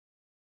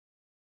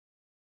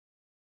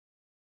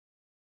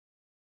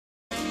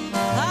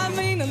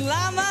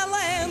La La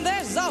Land,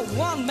 there's a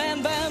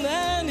one-man band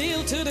and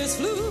he'll to this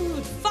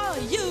flute for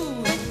you.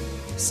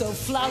 So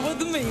fly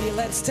with me,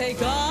 let's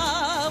take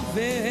off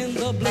in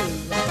the blue.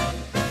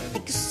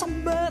 Like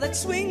summer that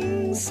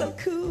swings so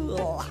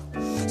cool,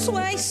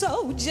 sway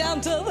so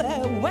gentle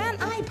there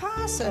when I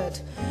pass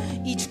it.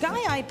 Each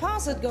guy I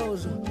pass it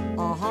goes,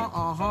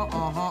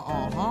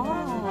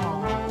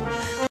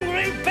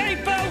 Great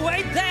paper,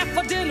 wait there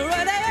for dinner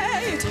at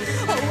 8.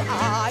 Oh,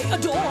 I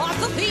adore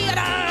the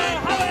theater.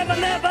 However,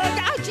 never,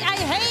 I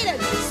hate it.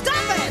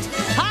 Stop it.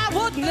 I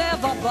would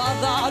never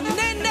bother. No.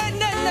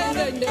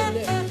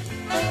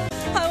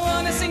 I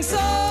wanna sing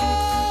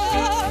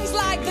songs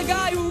like the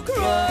guy who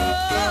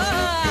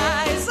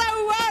cries. I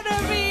wanna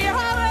be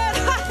horrid.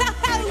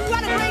 I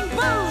wanna bring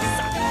booze.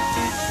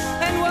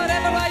 And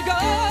wherever I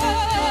go,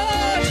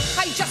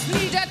 I just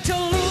needed to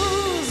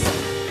lose.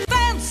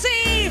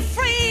 Fancy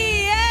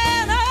free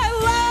and I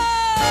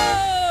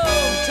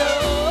love to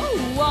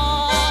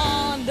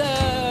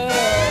wander.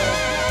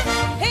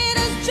 It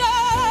is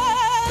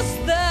just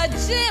the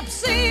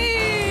gypsy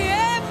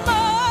in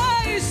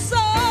my soul.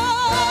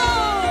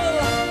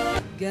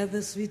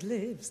 Gather sweet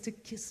lips to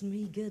kiss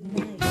me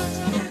goodnight.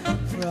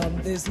 From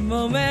this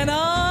moment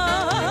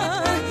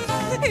on,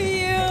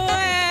 you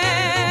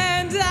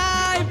and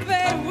I,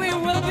 babe, we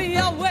will be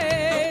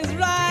always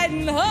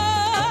riding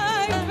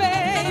high,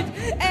 babe.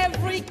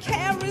 Every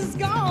care is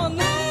gone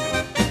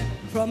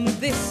from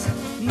this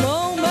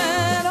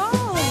moment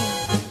on.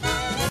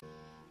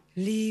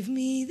 Leave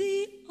me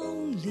the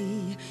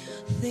only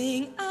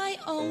thing I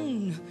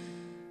own.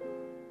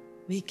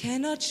 We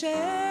cannot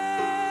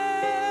share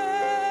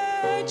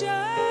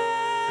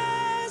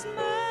just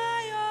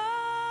my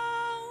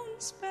own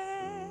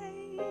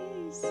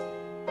space.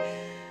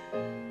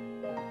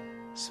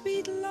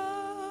 Sweet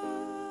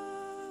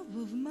love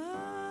of mine.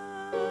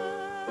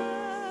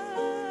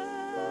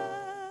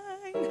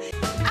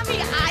 I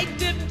mean, I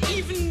didn't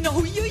even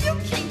know you. You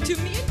came to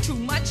me in too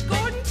much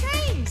Gordon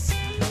Tames.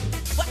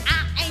 Well,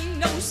 I ain't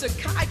no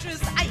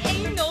psychiatrist. I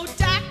ain't no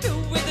doctor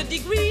with a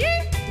degree.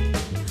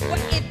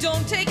 Well, it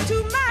don't take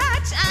too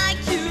much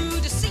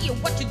IQ to see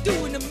what you're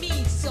doing to me.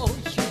 So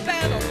you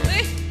better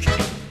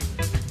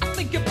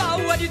think about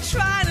what you're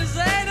trying to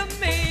say to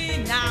me.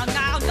 Now.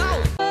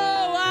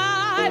 Oh,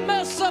 I'm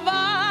a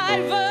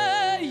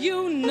survivor,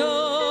 you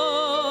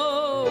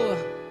know.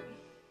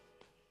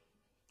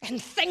 And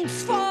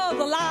thanks for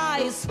the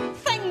lies,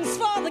 thanks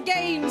for the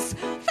games,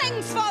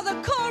 thanks for the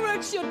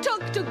courage you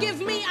took to give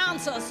me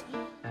answers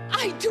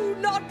I do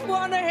not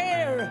want to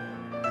hear.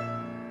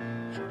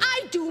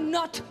 I do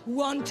not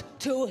want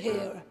to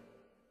hear.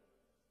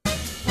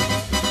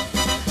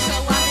 So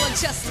I will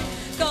just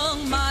go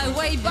my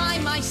way by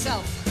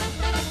myself.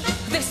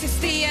 This is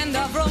the end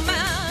of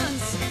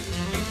romance.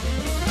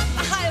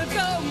 I'll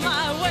go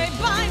my way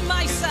by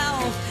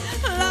myself.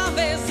 Love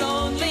is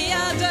only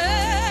a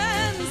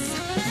dance.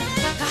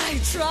 I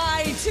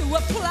try to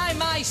apply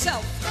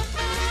myself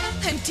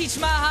and teach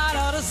my heart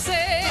how to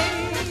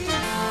sing.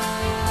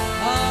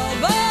 All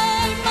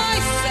by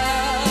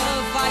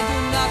myself, I do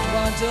not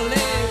want to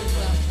live.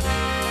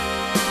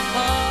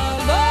 All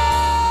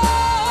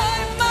by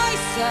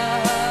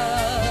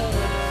myself.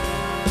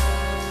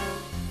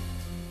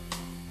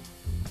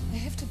 I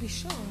have to be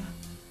sure.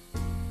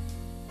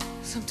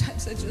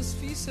 Sometimes I just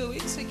feel so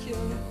insecure.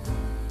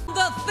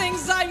 The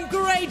things I'm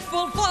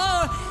grateful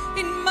for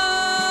in my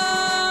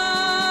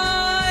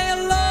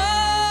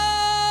life.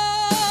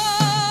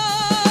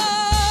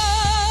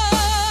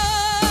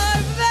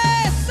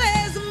 This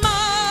is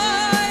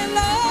my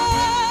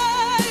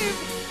life.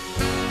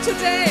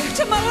 Today,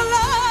 tomorrow,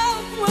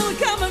 love will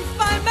come and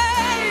find me.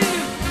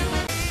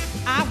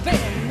 I've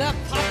been a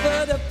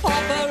pauper, a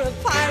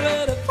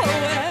pirate, a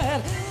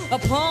poet, a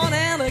pawn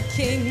and a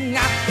king.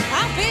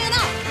 I've been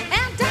up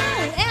and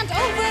down and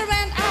over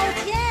and out,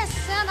 yes,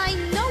 and I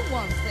know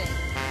one thing.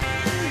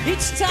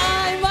 Each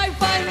time I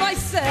find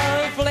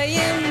myself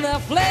laying the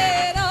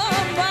flame.